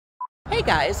Hey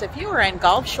guys, if you are in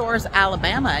Gulf Shores,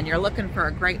 Alabama and you're looking for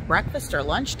a great breakfast or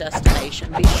lunch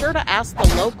destination, be sure to ask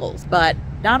the locals. But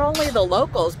not only the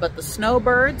locals, but the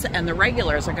snowbirds and the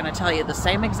regulars are going to tell you the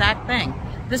same exact thing.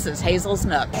 This is Hazel's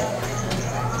Nook.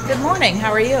 Good morning,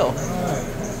 how are you?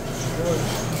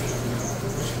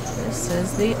 This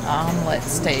is the omelet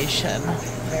station.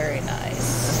 Very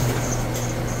nice.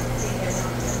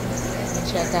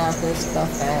 Check out this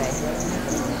buffet.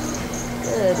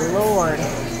 Good Lord.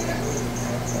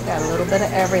 Got a little bit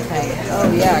of everything.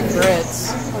 Oh yeah,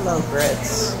 grits. Hello,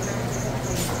 grits.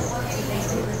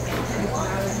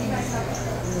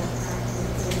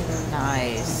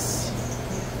 Nice.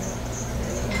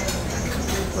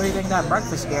 What do you think of that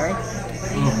breakfast, Gary?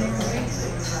 Oh,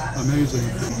 amazing.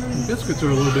 The biscuits are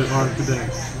a little bit hard today.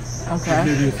 Okay.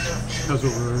 Maybe it's because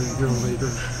we're here later.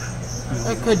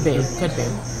 It could be. Could be.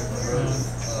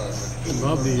 I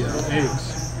love the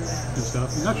eggs and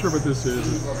stuff. I'm not sure what this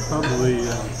is. It's probably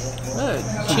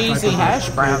cheesy hash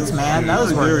browns, man.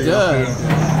 Those were good.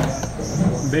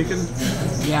 Bacon?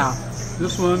 Yeah.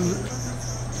 This one,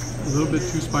 a little bit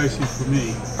too spicy for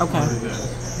me. Okay.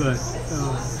 But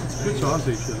it's good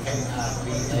sausage though.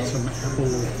 And some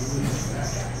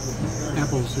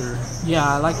apples here. Yeah,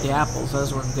 I like the apples.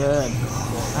 Those were good.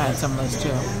 I had some of those too.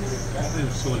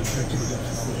 Excellent, excellent.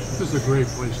 This is a great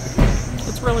place to go.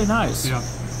 It's really nice. Yeah,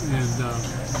 and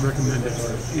recommend it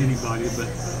for anybody, but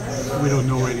we don't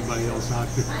know anybody else out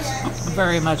there.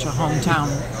 Very much a hometown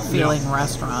feeling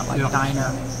restaurant, like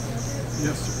diner.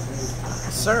 Yes,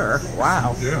 sir. Sir,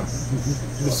 wow. Yeah.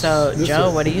 So,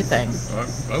 Joe, what do you think? I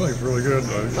think it's really good.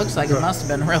 Looks like it must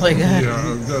have been really good. Yeah,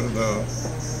 I've got an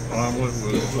omelet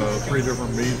with 3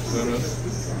 different meats in it,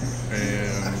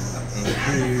 and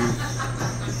cheese,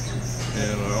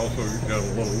 and I also got a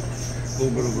little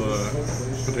bit of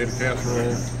potato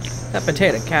casserole. That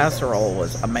potato casserole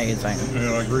was amazing. And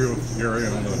I agree with Gary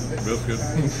on the biscuit.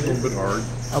 It's a little bit hard.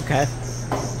 Okay.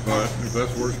 But if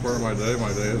that's the worst part of my day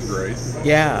is great.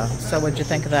 Yeah. So what'd you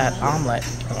think of that omelet?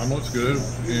 Omelet's good,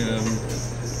 and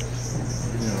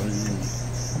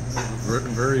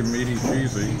very meaty,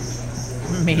 cheesy.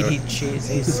 Meaty,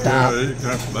 cheesy stuff. Yeah,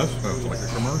 that sounds like a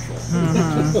commercial.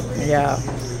 Mm-hmm. Yeah.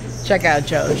 Check out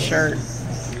Joe's shirt.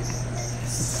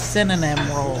 Synonym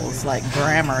rolls like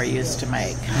grammar used to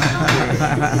make.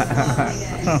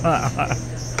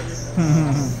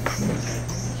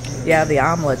 Yeah, the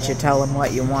omelets, you tell them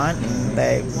what you want and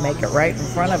they make it right in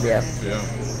front of you. Yeah.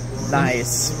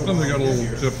 Nice. Then they got a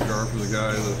little tip jar for the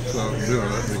guy that's doing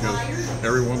it because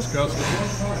everyone's custom.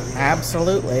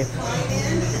 Absolutely.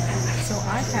 So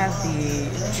I had the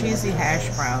cheesy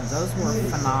hash browns. Those were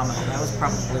phenomenal. That was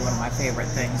probably one of my favorite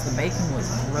things. The bacon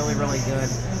was really, really good.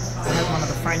 I had one of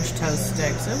the French toast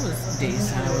sticks. It was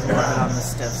decent. It was a little bit on the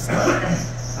stiff side.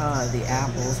 The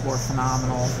apples were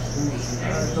phenomenal.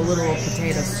 The little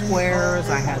potato squares,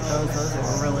 I had those. Those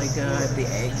were really good. The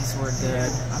eggs were good.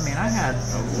 I mean, I had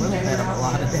a little bit of a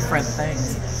lot of different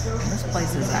things. This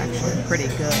place is actually pretty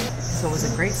good. So it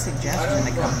was a great suggestion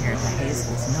to come here to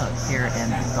Hazel's Nook here in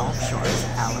Gulf Shores,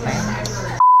 Alabama.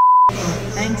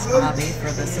 Thanks, Bobby,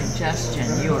 for the suggestion.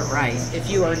 You were right. If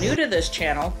you are new to this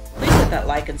channel, please hit that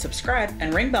like and subscribe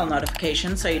and ring bell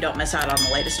notifications so you don't miss out on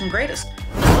the latest and greatest.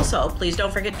 Also, please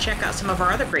don't forget to check out some of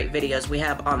our other great videos we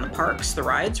have on the parks, the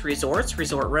rides, resorts,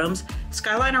 resort rooms,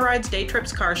 Skyliner rides, day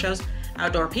trips, car shows,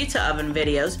 outdoor pizza oven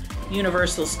videos,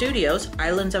 Universal Studios,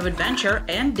 Islands of Adventure,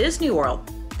 and Disney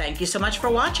World. Thank you so much for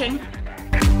watching.